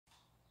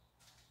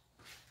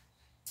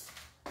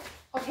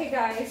Okay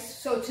guys,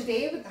 so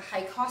today with the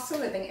high cost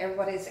of living,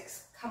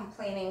 everybody's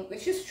complaining,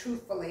 which is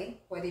truthfully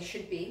where they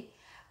should be,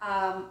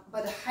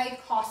 but the high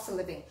cost of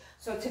living.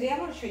 So today I'm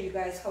going to show you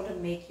guys how to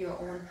make your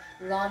own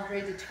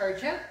laundry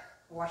detergent,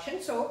 wash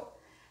and soap,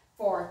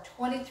 for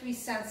 23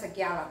 cents a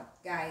gallon,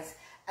 guys.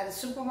 At the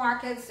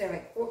supermarkets, they're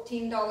like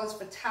 $14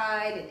 for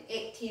Tide and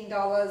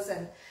 $18,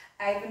 and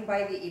I even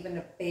buy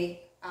the big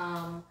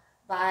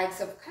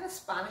bags of kind of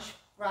Spanish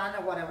brand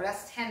or whatever.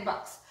 That's 10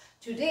 bucks.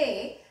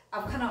 Today,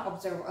 I've kind of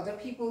observed other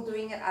people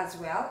doing it as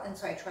well, and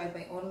so I tried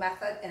my own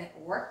method and it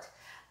worked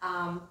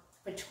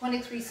for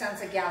 23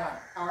 cents a gallon.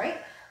 All right,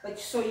 but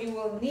so you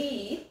will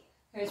need,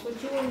 here's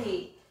what you will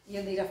need.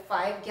 You'll need a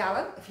 5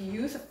 gallon. If you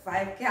use a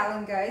 5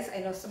 gallon, guys, I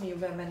know some of you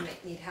women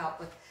might need help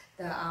with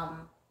the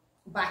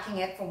backing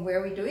it from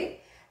where we do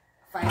it.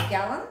 5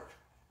 gallon.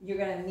 You're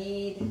gonna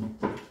need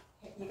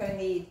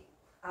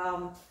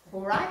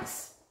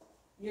borax.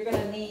 You're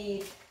gonna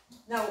need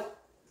now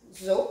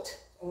Zote.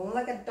 Only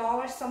like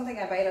 $1 something.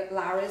 I buy it at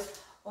Larry's.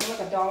 Only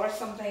like $1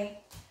 something.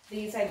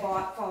 These I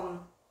bought from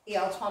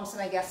A.L.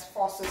 Thompson. I guess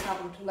Foster's have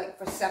them too, like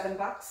for 7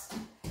 bucks.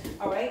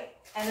 All right.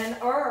 And then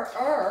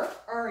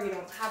you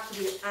don't have to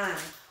do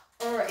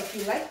if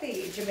you like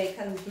the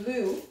Jamaican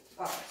blue,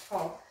 it's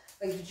called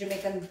like the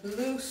Jamaican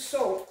blue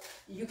soap,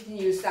 you can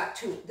use that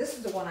too. This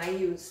is the one I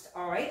used.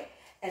 All right.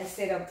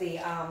 Instead of the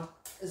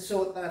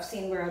Zote, but I've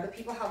seen where other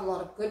people have a lot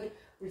of good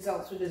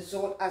results with the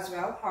Zote as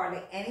well.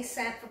 Hardly any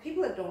scent. For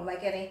people that don't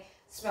like any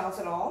smells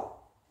at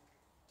all,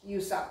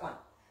 use that one.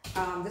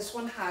 This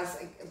one has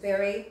a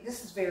very,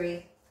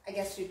 I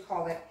guess you'd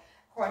call it,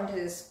 according to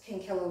this, can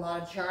kill a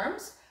lot of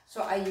germs.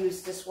 So I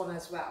use this one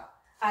as well,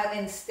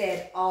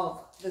 instead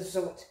of the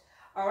Zote.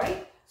 All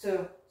right,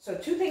 so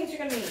 2 things you're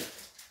gonna need.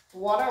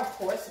 Water, of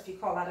course, if you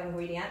call that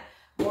ingredient.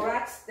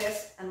 Borax,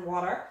 this, and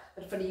water.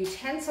 But for the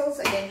utensils,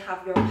 again,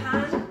 have your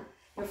pan,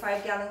 your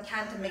 5 gallon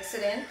can to mix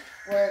it in.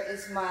 Where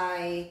is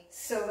my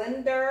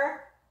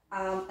cylinder?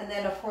 And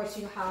then of course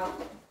you're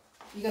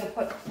gonna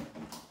put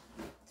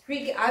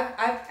 3,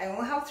 I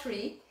only have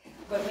 3,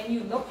 but when you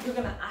look, you're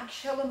gonna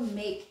actually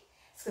make,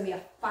 it's gonna be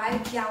a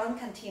 5 gallon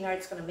container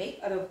it's gonna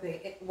make out of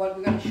what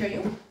we're gonna show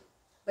you,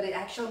 but it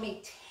actually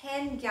make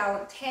 10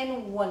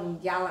 1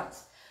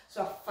 gallons.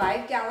 So a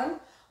 5 gallon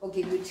will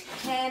give you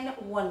 10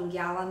 1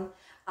 gallon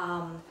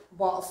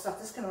bottle stuff.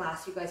 This can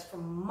last you guys for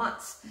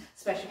months,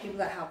 especially people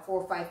that have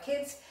 4 or 5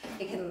 kids.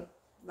 It can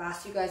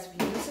last you guys if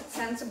you use it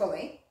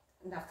sensibly.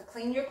 Enough to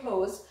clean your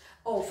clothes.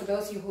 Oh, for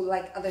those of you who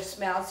like other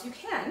smells, you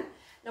can.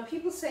 Now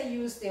people say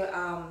use the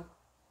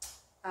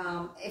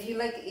if you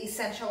like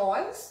essential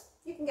oils,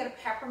 you can get a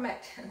peppermint.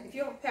 If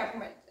you have a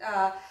peppermint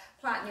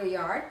plant in your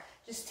yard,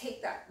 just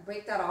take that,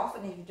 break that off,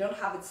 and if you don't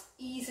have it, it's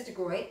easy to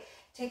grow it.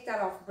 Take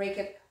that off, break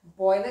it,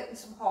 boil it in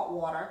some hot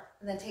water,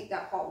 and then take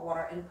that hot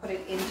water and put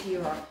it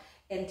into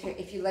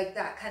if you like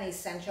that kind of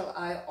essential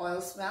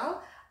oil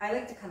smell. I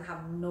like to kind of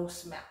have no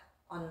smell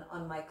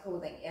on my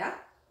clothing, yeah?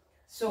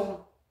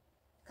 So,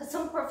 because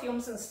some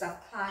perfumes and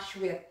stuff clash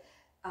with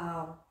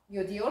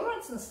your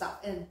deodorants and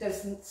stuff, and it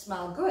doesn't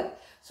smell good.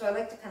 So I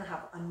like to kind of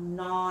have a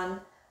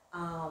non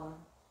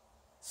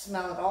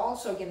smell at all.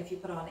 So again, if you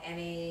put on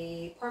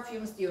any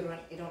perfumes, deodorant,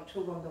 two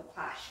of them don't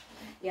clash,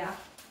 yeah?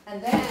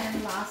 And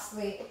then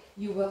lastly,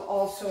 you're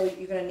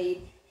gonna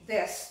need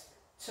this,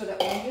 so that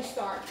when you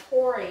start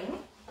pouring,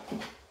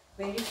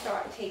 when you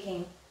start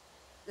taking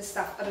the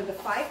stuff out of the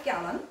 5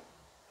 gallon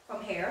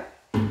from here,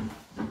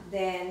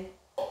 then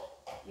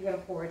you're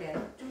gonna pour it in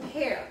to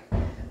here.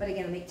 But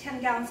again, I make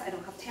 10 gallons. I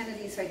don't have 10 of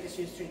these, so I just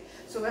use 3.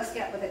 So let's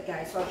get with it,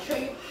 guys. So I'll show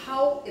you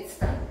how it's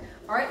done.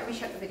 All right, let me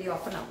shut the video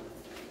off for now.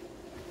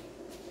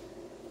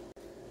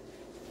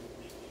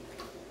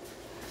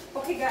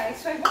 Okay, guys,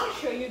 so I'm going to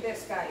show you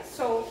this, guys.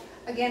 So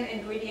again,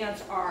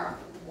 ingredients are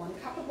 1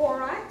 cup of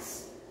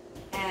borax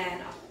and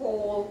a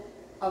whole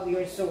of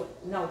your Zote.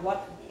 Now,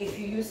 what if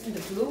you're using the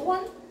blue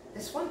one?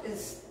 This one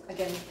is,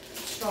 again,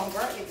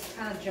 stronger. It's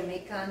kind of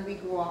Jamaican. We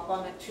grew up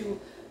on it too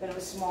when it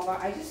was smaller.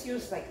 I just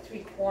used like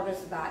 3/4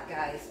 of that,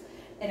 guys,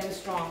 and it was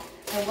strong.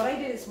 And what I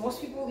did is,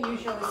 most people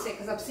usually say,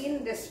 because I've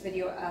seen this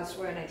video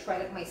elsewhere and I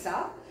tried it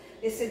myself,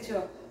 they said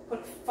to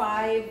put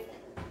 5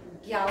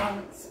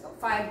 gallons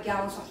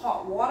of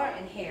hot water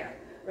in here,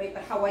 right?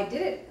 But how I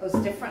did it was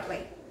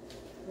differently.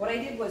 What I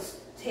did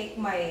was take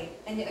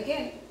and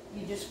again,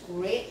 you just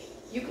grate.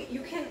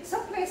 You can,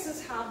 some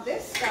places have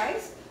this,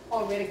 guys,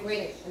 already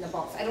grated in the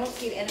box. I don't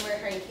see it anywhere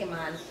here in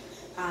Cayman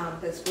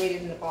that's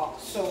grated in the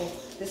box. So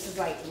this is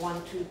like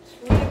 1, 2,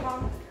 3 of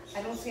them.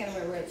 I don't see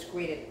anywhere where it's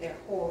grated. They're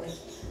whole.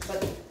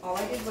 But all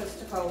I did was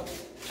took out,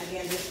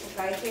 again, this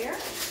guy here,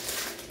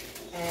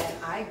 and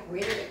I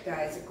grated it,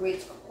 guys. It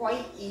grates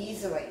quite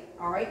easily.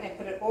 All right, and I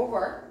put it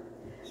over.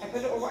 I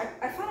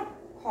found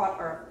a pot,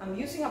 or I'm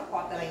using a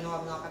pot that I know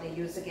I'm not going to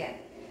use again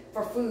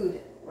for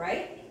food,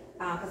 right?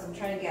 Because I'm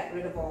trying to get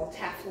rid of all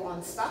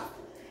Teflon stuff.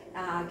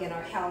 Again,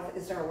 our health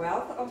is our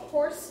wealth, of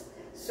course.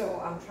 So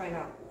I'm trying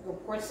to go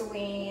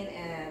porcelain,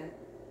 and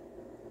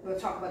we'll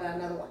talk about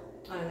that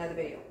on another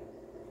video.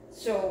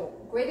 So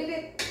grated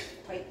it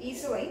quite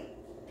easily.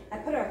 I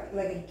put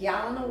like a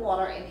gallon of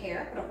water in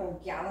here, put a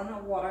whole gallon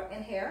of water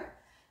in here,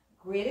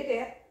 grated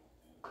it,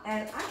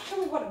 and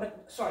actually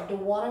the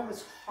water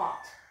was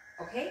hot,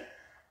 okay?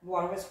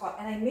 Water was hot,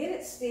 and I made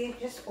it stay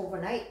just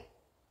overnight.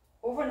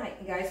 Overnight,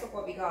 and guys, look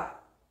what we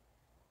got.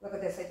 Look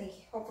at this. I think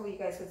hopefully you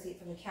guys can see it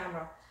from the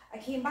camera. I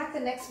came back the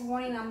next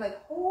morning, I'm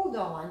like, hold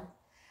on.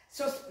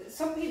 So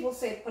some people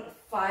say put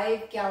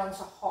 5 gallons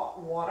of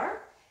hot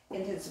water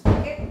into this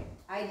bucket.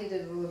 I did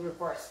it a little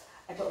reverse.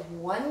 I put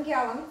 1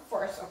 gallon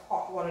first of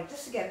hot water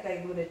just to get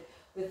diluted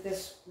with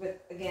this, with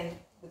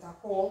a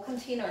whole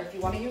container. If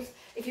you want to use,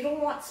 if you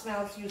don't want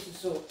smells, use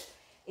Zote.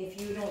 If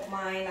you don't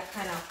mind a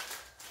kind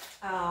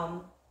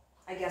of,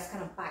 I guess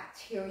kind of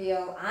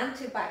bacterial,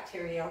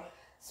 antibacterial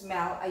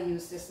smell, I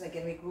use this. And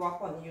again, we grew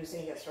up on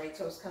using this, right?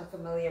 So it's kind of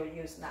familiar with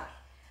using that.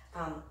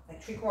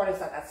 Like 3/4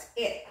 that's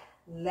it.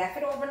 Left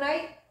it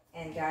overnight,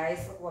 and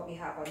guys, look what we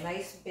have, a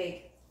nice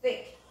big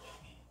thick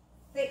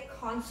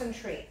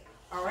concentrate.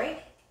 All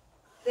right,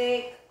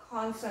 thick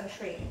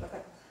concentrate.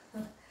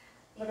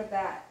 Look at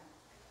that.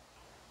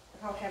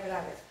 Look how heavy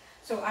that is.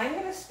 So I'm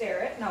going to stir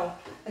it now.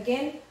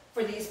 Again,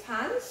 for these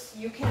pans,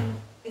 you can,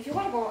 if you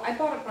want to go, I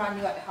bought it brand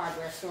new at the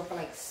hardware store for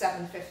like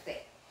 $7.50.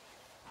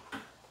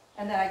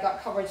 And then I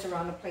got cupboards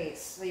around the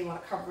place, so you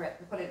want to cover it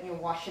and put it in your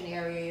washing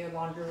area, your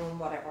laundry room,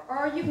 whatever.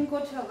 Or you can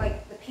go to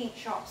like the paint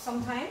shop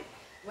sometime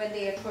when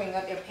they are throwing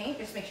out their paint.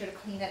 Just make sure to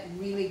clean it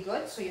really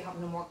good so you have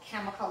no more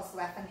chemicals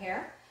left in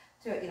here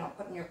to, you know,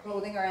 put in your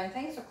clothing or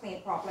anything. So clean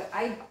it properly.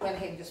 I went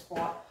ahead and just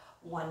bought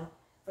one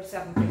for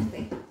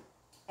 $7.50,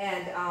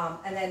 and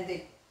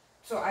then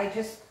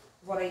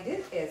what I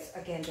did is,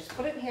 again, just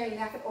put it in here,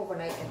 left it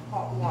overnight in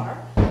hot water,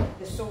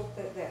 just soak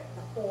the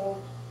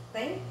whole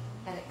thing.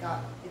 And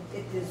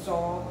it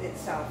dissolved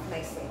itself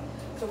nicely.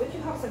 So what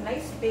you have is a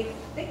nice big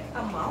thick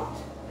amount,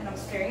 and I'm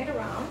stirring it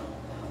around.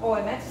 Oh,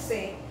 I meant to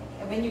say,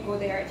 and when you go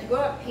there, if you go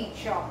to a paint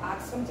shop,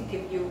 ask them to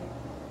give you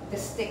the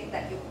stick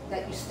that you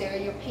stir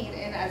your paint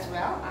in as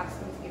well. Ask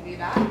them to give you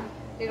that.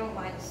 They don't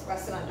mind, it's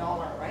less than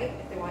 $1, right?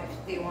 If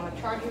they want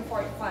to charge you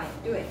for it, fine,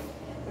 do it.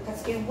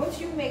 Because again,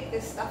 once you make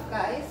this stuff,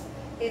 guys,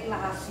 it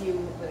lasts you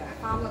with a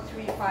family of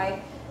 3 to 5.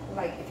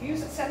 Like if you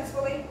use it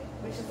sensibly,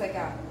 which is like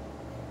a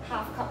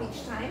half cup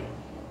each time,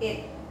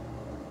 it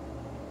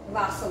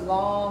lasts a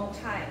long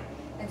time.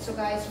 And so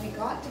guys, we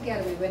got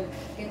together,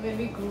 when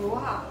we grew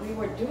up, we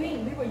were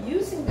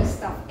using this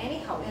stuff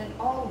anyhow, and it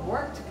all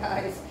worked,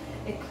 guys.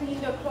 It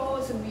cleaned our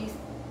clothes, and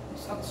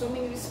I'm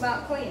assuming we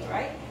smelled clean,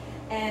 right?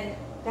 And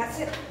that's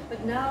it.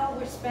 But now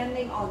we're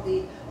spending all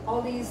these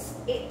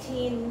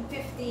 $18,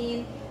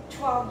 $15,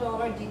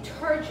 $12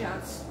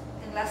 detergents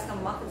in less than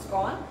a month. It's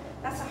gone.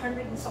 That's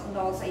 $100 and something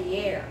a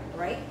year,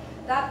 right?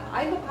 That,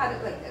 I look at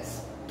it like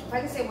this. If I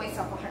can save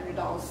myself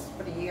 $100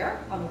 for the year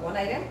on one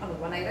item,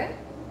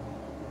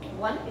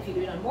 if you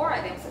do it on more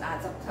items, it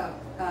adds up to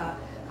a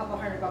couple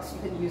 $100 you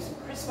can use in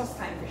Christmas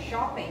time for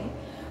shopping.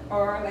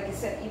 Or like I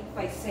said, even if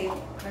I save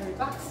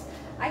 $100,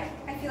 I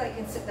feel I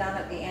can sit down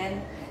at the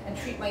end and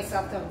treat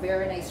myself to a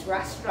very nice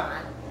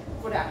restaurant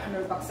for that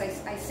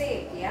 $100 I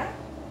saved, yeah?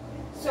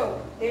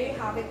 So there you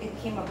have it. It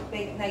became a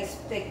big, nice,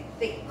 big,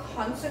 thick,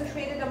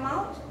 concentrated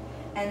amount.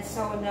 And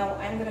so now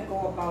I'm gonna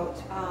go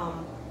about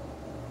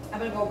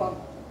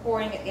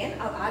pouring it in.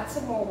 I'll add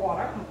some more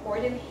water and pour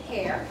it in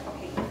here.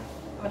 Okay, I'm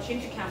gonna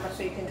change the camera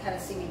so you can kind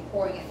of see me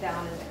pouring it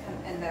down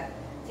and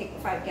take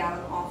the 5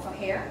 gallon off of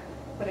here,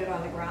 put it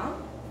on the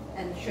ground,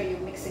 and show you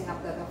mixing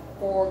up the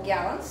 4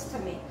 gallons to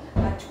make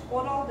a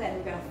total.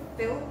 Then we're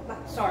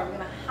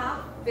gonna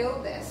half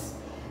fill this,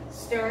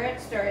 stir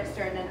it,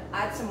 and then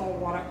add some more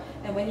water.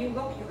 And when you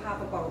look, you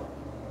have about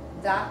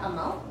that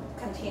amount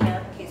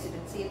container, in case you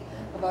didn't see it,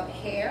 about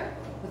here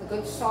with a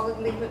good solid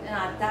liquid,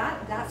 and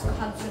that's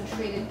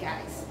concentrated,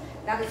 guys.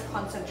 That is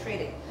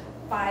concentrated.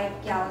 5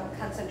 gallon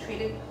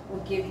concentrated will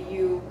give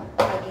you,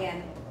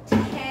 again,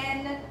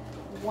 10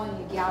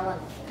 1 gallon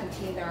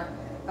container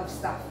of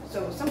stuff.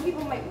 So some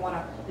people might want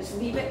to just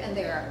leave it in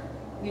their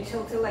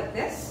utility like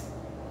this,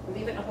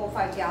 leave it in a whole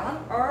 5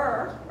 gallon,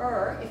 or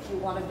if you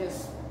want to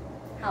just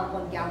have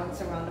 1 gallon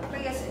around the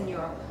place in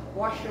your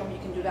washroom, you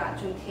can do that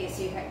too, in case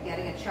you're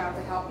getting a child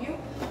to help you.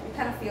 You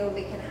kind of feel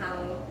they can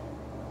handle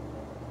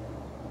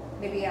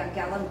maybe a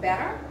gallon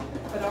better,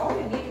 but all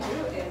we need to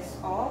do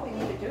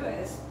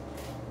is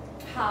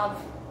have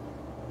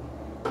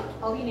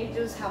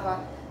a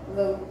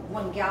little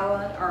 1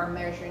 gallon or a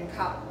measuring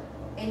cup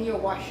in your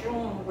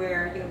washroom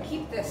where you can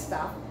keep this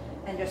stuff,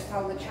 and just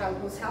tell the child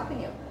who's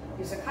helping you,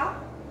 use a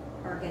cup,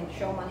 or again,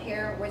 show them on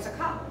here, where's a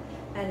cup.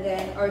 And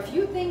then, or if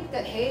you think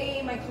that,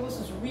 hey, my clothes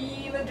is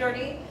really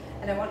dirty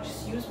and I want to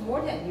just use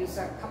more, then use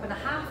a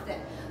 1.5 cups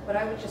then. But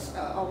I would just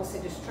always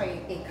say just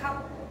try a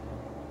cup,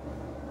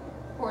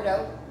 pour it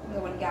out from the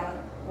 1 gallon,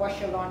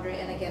 wash your laundry.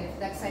 And again, if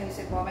next time you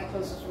say, well, my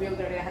clothes is real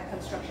dirty, I had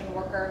construction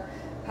worker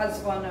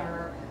husband,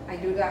 or I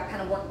do that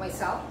kind of work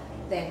myself,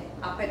 then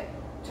up it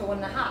to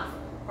 1.5.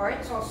 All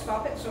right, so I'll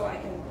stop it so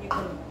you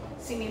can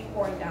see me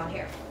pouring down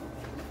here.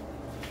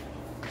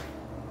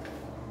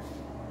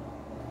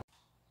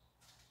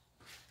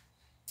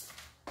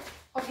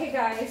 Okay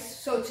guys,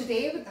 so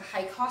today with the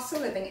high cost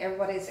of living,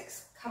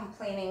 everybody's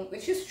complaining,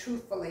 which is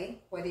truthfully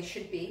where they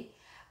should be,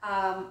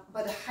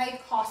 but the high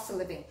cost of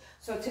living.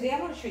 So today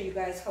I'm going to show you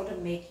guys how to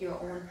make your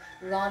own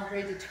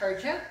laundry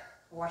detergent,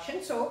 wash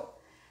and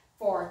soap,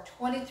 for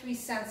 23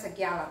 cents a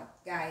gallon,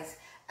 guys.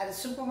 At the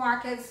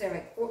supermarkets, they're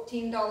like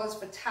 $14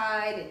 for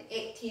Tide and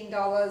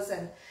 $18,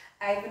 and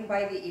I even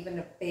buy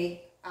the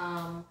big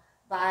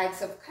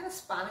bags of kind of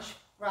Spanish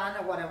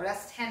brand or whatever.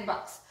 That's 10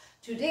 bucks.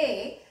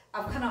 Today,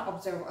 I've kind of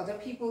observed other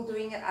people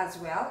doing it as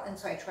well, and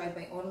so I tried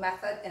my own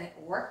method and it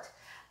worked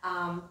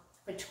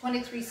for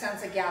 23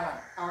 cents a gallon.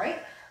 All right,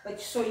 but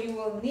so you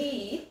will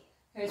need,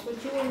 here's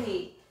what you will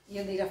need.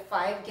 You'll need a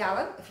 5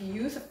 gallon. If you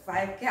use a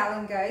 5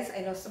 gallon, guys, I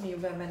know some of you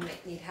women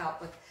might need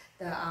help with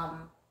the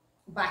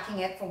backing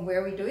it from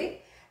where we do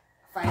it.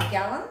 5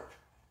 gallon.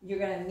 You're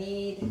gonna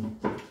need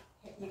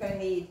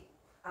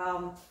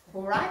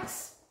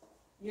borax.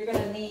 You're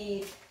gonna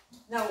need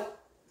now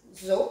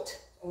Zote,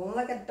 only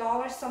like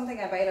 $1 something.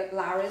 I buy it at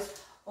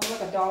Larry's, only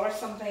like $1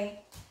 something.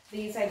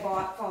 These I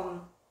bought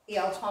from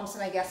A.L.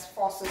 Thompson. I guess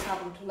Foster's have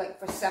them too, like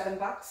for 7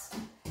 bucks.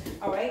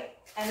 All right,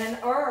 and then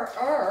you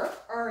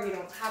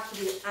don't have to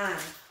do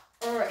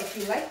if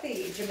you like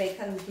the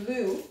Jamaican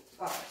blue,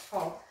 it's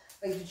called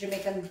like the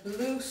Jamaican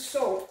blue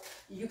soap,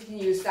 you can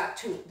use that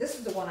too. This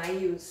is the one I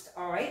used,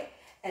 all right,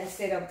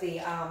 instead of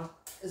the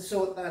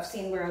Zote, but I've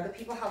seen where other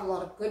people have a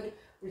lot of good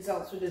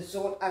results with the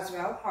Zote as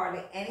well.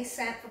 Hardly any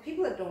scent. For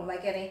people that don't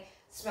like any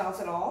smells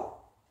at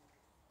all,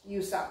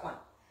 use that one.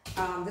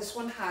 This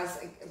one has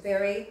a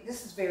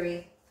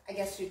very, I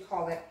guess you'd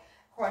call it,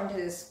 according to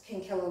this, can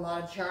kill a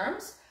lot of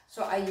germs.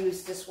 So I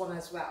use this one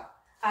as well,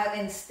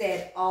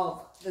 instead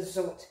of the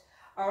Zote.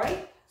 All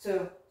right,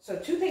 so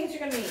 2 things you're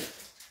gonna need.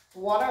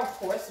 Water, of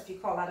course, if you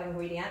call that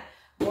ingredient.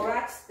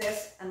 Borax,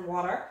 this, and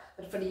water.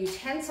 But for the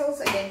utensils,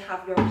 again,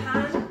 have your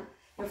pan,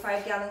 your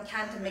 5 gallon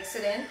can to mix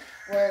it in.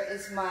 Where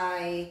is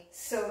my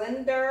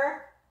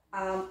cylinder?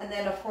 And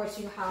then of course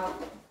you're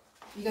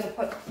gonna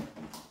put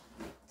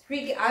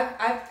 3,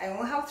 I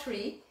only have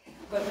 3,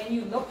 but when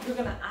you look, you're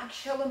gonna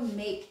actually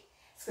make,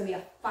 it's gonna be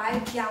a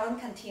 5 gallon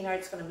container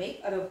it's gonna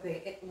make out of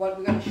what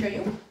we're gonna show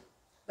you,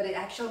 but it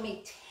actually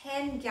makes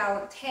 10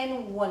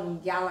 1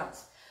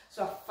 gallons.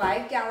 So a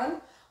 5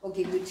 gallon will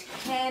give you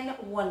 10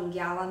 1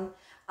 gallon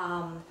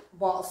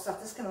bottle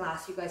stuff. This can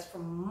last you guys for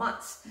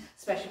months,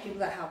 especially people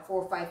that have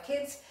 4 or 5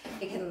 kids.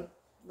 It can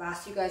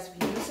last you guys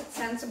if you use it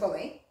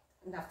sensibly.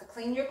 Enough to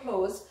clean your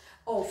clothes.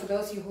 Oh, for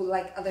those of you who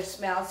like other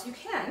smells, you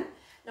can.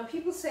 Now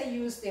people say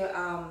use their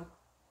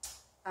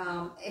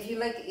if you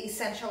like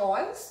essential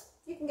oils,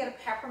 you can get a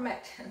peppermint.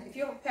 If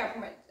you have a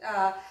peppermint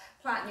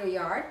plant in your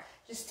yard,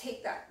 just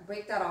take that,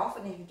 break that off,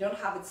 and if you don't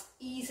have it, it's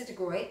easy to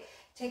grow it.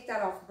 Take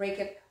that off, break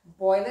it,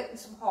 boil it in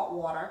some hot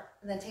water,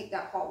 and then take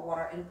that hot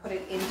water and put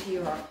it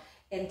into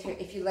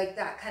if you like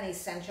that kind of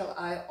essential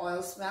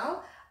oil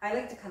smell. I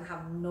like to kind of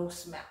have no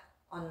smell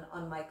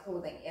on my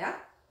clothing, yeah?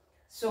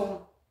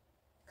 So,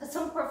 because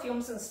some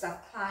perfumes and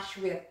stuff clash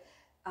with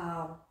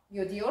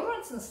your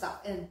deodorants and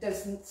stuff, and it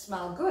doesn't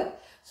smell good.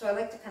 So I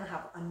like to kind of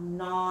have a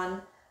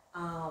non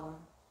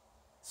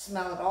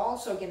smell at all.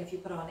 So again, if you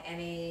put on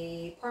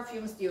any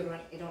perfumes,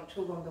 deodorant,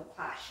 two of them don't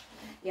clash,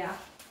 yeah?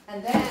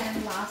 And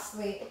then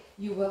lastly,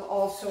 you're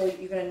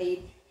gonna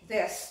need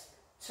this,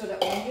 so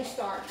that when you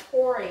start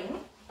pouring,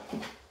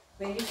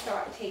 when you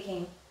start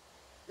taking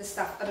the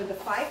stuff out of the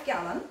 5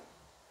 gallon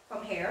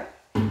from here,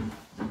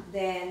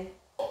 then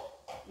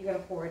you're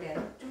gonna pour it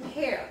in to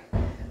here.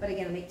 But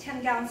again, I make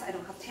 10 gallons. I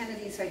don't have 10 of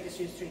these, so I just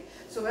use 3.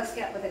 So let's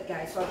get with it,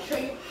 guys. So I'll show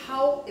you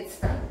how it's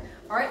done.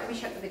 All right, let me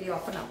shut the video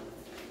off for now.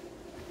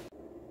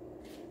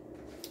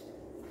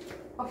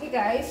 Okay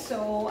guys,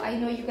 so I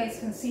know you guys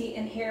can see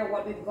in here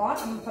what we've got.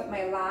 I'm gonna put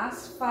my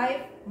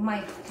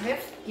my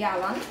 5th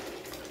gallon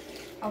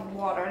of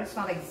water. It's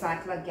not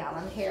exactly a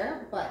gallon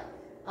here, but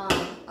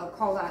I'll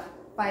call that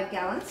 5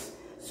 gallons.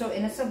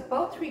 And it's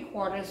about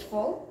 3/4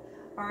 full.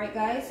 All right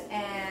guys,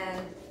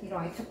 and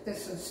I took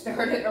this and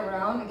stirred it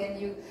around.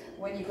 Again,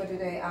 when you go to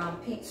the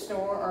paint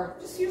store, or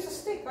just use a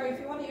stick, or if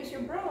you want to use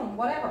your broom,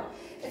 whatever.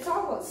 It's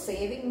all about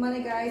saving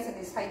money, guys, in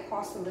this high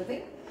cost of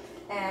living,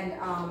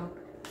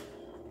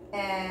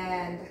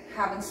 and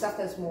having stuff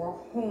that's more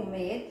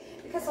homemade,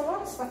 because a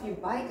lot of stuff you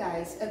buy,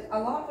 guys, a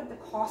lot of the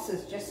cost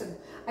is just,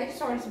 I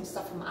just ordered some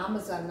stuff from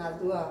Amazon, and I'll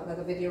do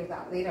another video of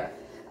that later,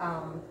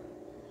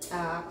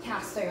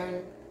 cast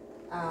iron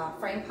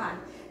frying pan,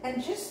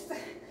 and just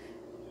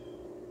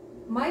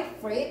my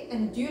freight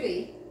and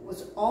duty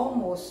was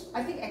almost,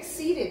 I think,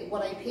 exceeded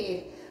what I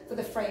paid for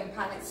the frying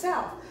pan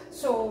itself.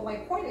 So my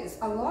point is,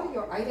 a lot of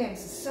your items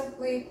is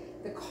simply,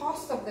 the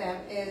cost of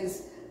them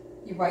is,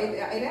 you buy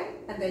the item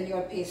and then you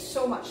pay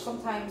so much,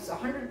 sometimes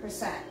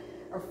 100%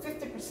 or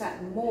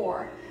 50%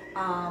 more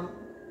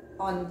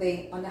on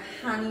the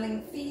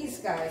handling fees,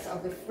 guys,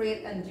 of the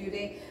freight and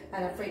duty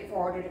and a freight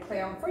forwarder to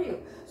clear them for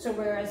you. So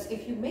whereas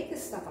if you make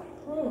this stuff at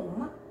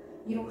home,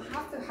 you don't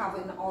have to have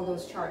in all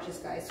those charges,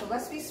 guys. So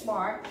let's be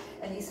smart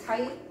in these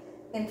high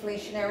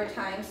inflationary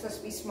times. Let's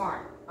be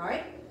smart. All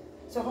right,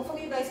 so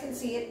hopefully you guys can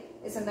see it.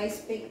 It's a nice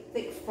big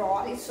thick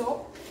frothy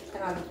soap,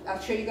 and I'll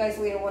show you guys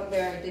later one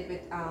where I did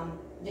with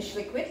dish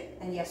liquid.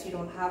 And yes, you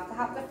don't have to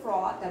have the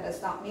froth. That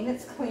does not mean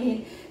it's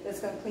clean.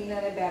 It's going to clean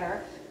it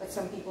better, but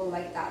some people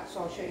like that, so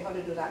I'll show you how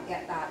to do that.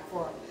 Get that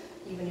for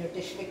even your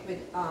dish liquid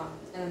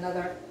in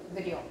another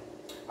video.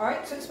 All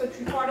right, so it's about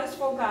 3/4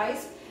 full,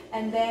 guys,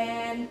 and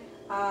then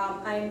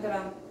I'm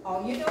gonna,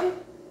 all you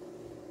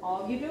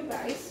do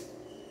guys,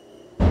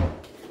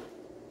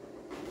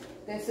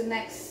 there's the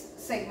next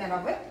segment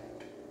of it.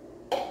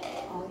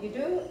 All you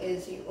do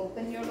is you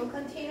open your little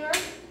container.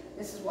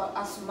 This is what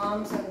us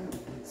moms and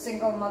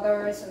single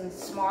mothers and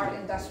smart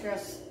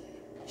industrious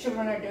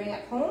children are doing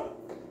at home,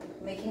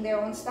 making their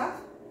own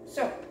stuff.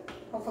 So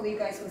hopefully you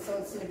guys can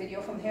still see the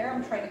video from here.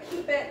 I'm trying to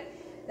keep it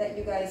that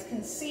you guys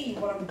can see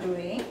what I'm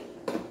doing.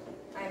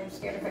 I'm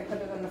scared if I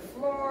put it on the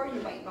floor, you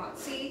might not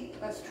see.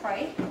 Let's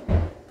try.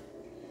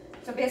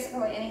 So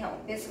basically, anyhow,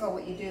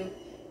 what you do,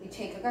 you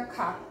take a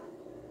cup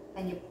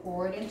and you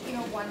pour it into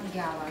your 1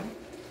 gallon,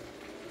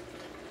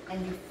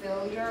 and you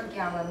fill your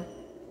gallon.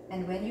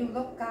 And when you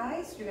look,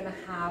 guys, you're gonna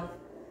have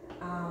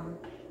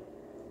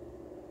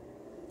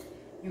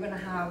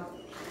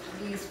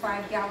these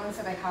 5 gallons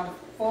that I have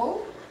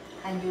full,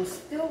 and you'll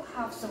still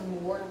have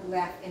some more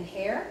left in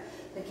here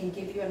that can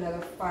give you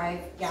another 5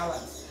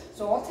 gallons.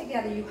 So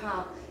altogether you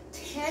have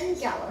 10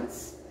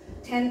 gallons,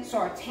 10,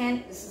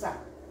 this is a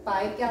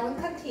 5 gallon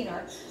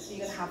container. So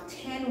you're gonna have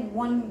 10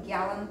 1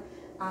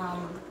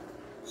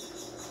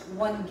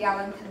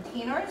 gallon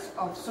containers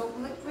of soap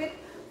liquid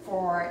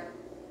for,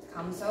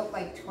 comes out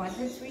like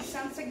 23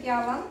 cents a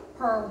gallon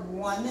per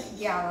 1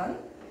 gallon.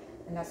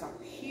 And that's a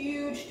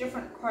huge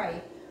different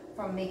price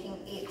from making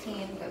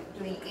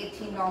doing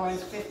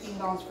 $18,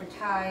 $15 per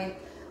Tide.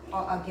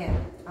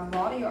 Again, a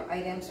lot of your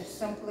items are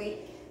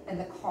simply in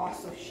the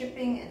cost of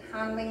shipping and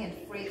handling and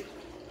freight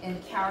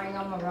and carrying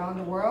them around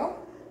the world.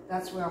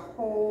 That's where a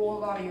whole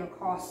lot of your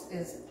cost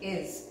is,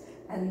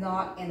 and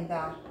not in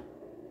the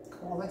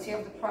quality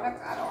of the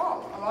product at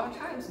all. A lot of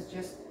times it's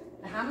just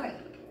the handling.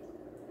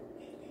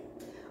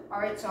 All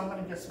right, so I'm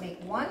going to just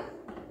make one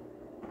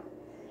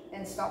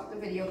and stop the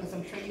video because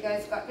I'm sure you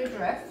guys got the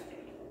drift.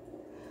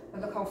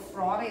 But look how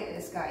frothy it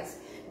is, guys.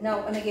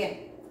 Now, and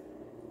again,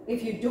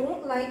 if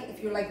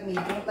you're like me,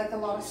 you don't like a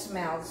lot of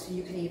smells,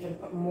 you can even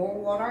put more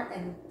water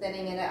and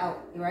thinning it out,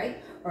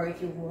 right? Or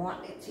if you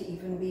want it to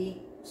even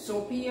be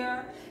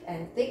soapier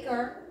and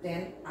thicker,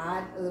 then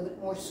add a little bit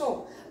more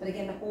soap. But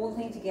again, the whole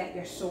thing to get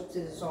your soap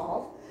to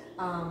dissolve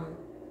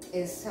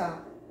is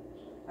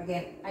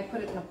again, I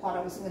put it in a pot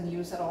I wasn't going to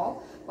use at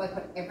all. But I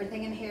put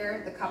everything in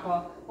here, the cup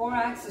of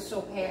borax, the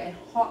soap hair, and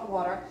hot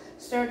water,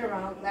 stirred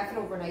around, left it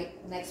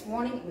overnight. Next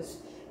morning, it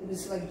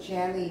was like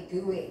jelly,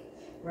 gooey,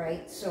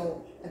 right?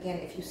 So again,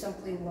 if you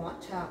simply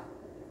want to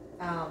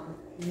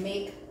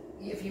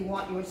if you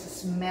want yours to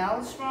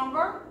smell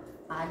stronger,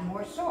 add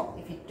more soap.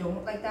 If you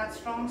don't like that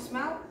strong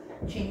smell,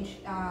 change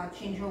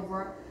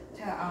over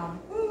to,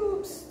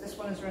 oops, this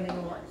one is running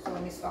over. So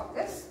let me stop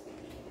this.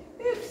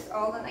 Oops,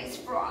 all the nice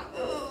froth.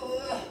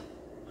 Ugh.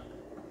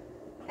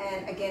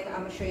 And again,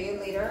 I'm going to show you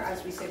later,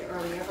 as we said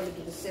earlier, how to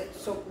do the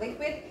soap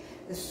liquid.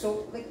 The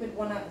soap liquid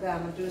one that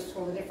I'm going to do is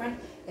totally different.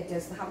 It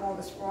doesn't have all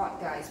this froth,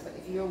 guys, but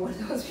if you're one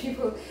of those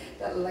people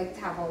that like to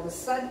have all the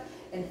sud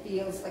and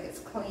feels like it's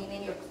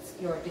cleaning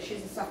your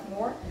dishes and stuff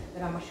more,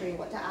 then I'm going to show you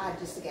what to add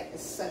just to get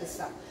this sud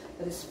stuff.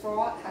 But this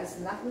froth has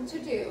nothing to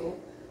do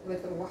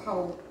with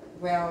how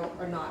well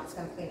or not it's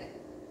going to clean it.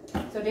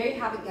 So there you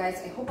have it,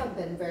 guys. I hope I've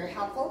been very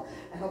helpful.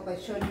 I hope I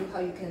showed you how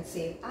you can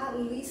save at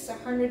least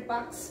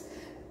 $100.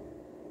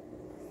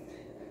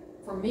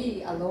 For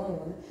me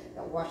alone,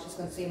 that wash is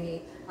going to save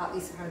me at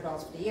least $100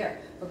 for the year.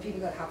 For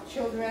people that have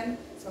children,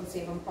 it's going to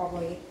save them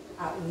probably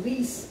at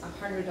least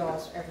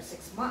 $100 every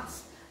 6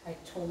 months. I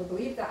totally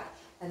believe that.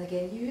 And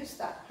again, use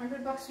that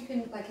 $100. You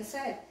can, like I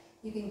said,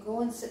 you can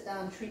go and sit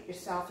down, treat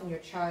yourself and your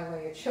child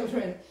or your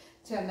children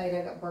to a night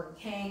out at Burger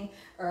King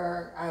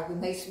or a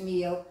nice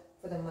meal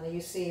for the money you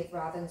save,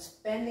 rather than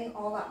spending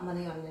all that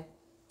money on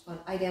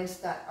items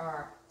that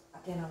are,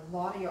 again, a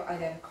lot of your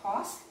item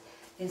cost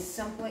is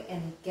simply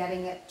in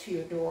getting it to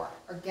your door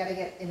or getting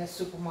it in a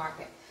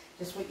supermarket.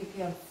 Just what you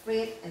pay on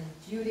freight and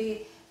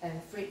duty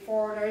and freight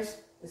forwarders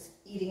is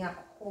eating up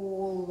a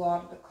whole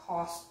lot of the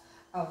cost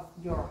of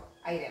your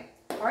item.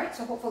 All right,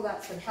 so hopefully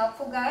that's been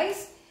helpful,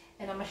 guys.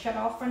 And I'm gonna shut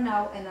off for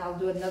now, and I'll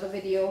do another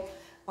video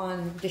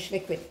on dish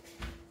liquid.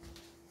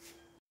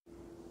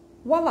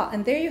 Voila,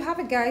 and there you have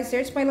it, guys.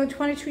 There's my little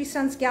 23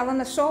 cents gallon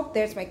of soap.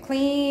 There's my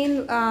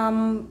clean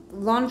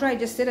laundry I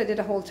did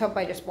a whole tub.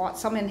 I just bought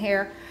some in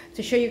here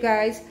to show you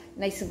guys.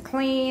 Nice and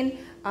clean,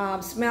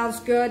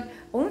 smells good.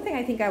 Only thing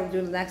I think I will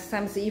do the next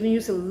time is to even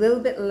use a little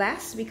bit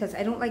less, because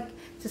I don't like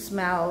to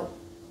smell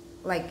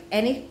like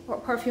any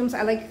perfumes.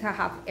 I like to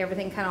have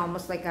everything kind of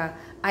almost like a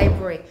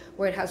ivory,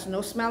 where it has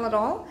no smell at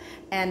all.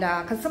 And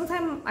because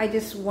sometimes I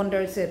just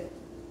wonder, is it,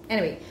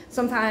 anyway,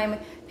 sometimes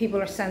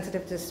people are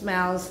sensitive to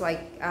smells,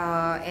 like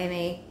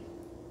any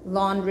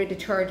laundry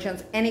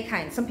detergents, any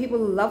kind. Some people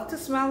love to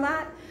smell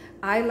that,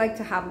 I like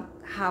to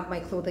have my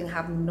clothing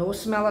have no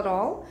smell at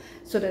all,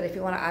 so that if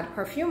you want to add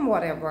perfume,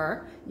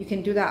 whatever, you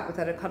can do that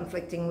without it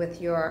conflicting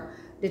with your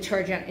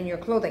detergent in your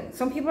clothing.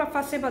 Some people are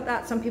fussy about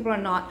that, some people are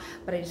not,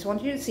 but I just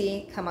want you to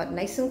see, come out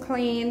nice and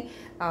clean.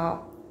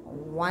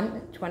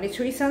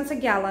 23 cents a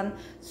gallon.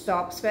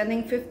 Stop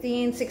spending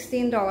 $15,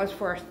 $16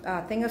 for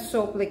a thing of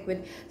soap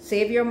liquid.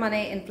 Save your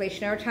money.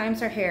 Inflationary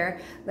times are here.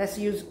 Let's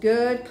use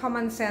good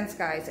common sense,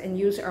 guys, and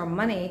use our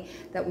money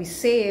that we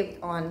saved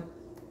on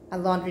a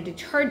laundry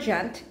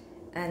detergent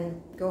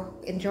and go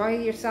enjoy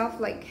yourself.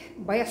 Like,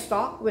 buy a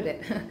stock with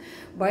it.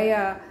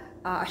 Buy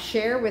a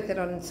share with it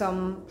on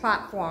some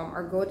platform,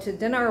 or go to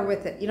dinner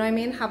with it. You know what I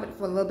mean? Have it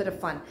for a little bit of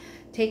fun.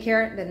 Take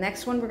care. The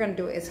next one we're going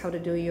to do is how to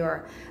do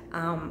your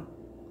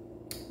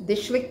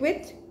dish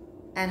liquid,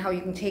 and how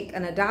you can take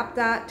and adapt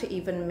that to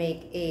even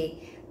make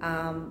a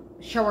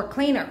shower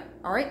cleaner.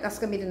 All right, that's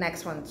gonna be the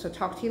next one. So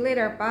talk to you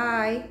later.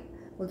 Bye.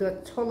 We'll do a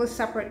totally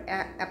separate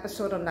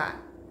episode on that.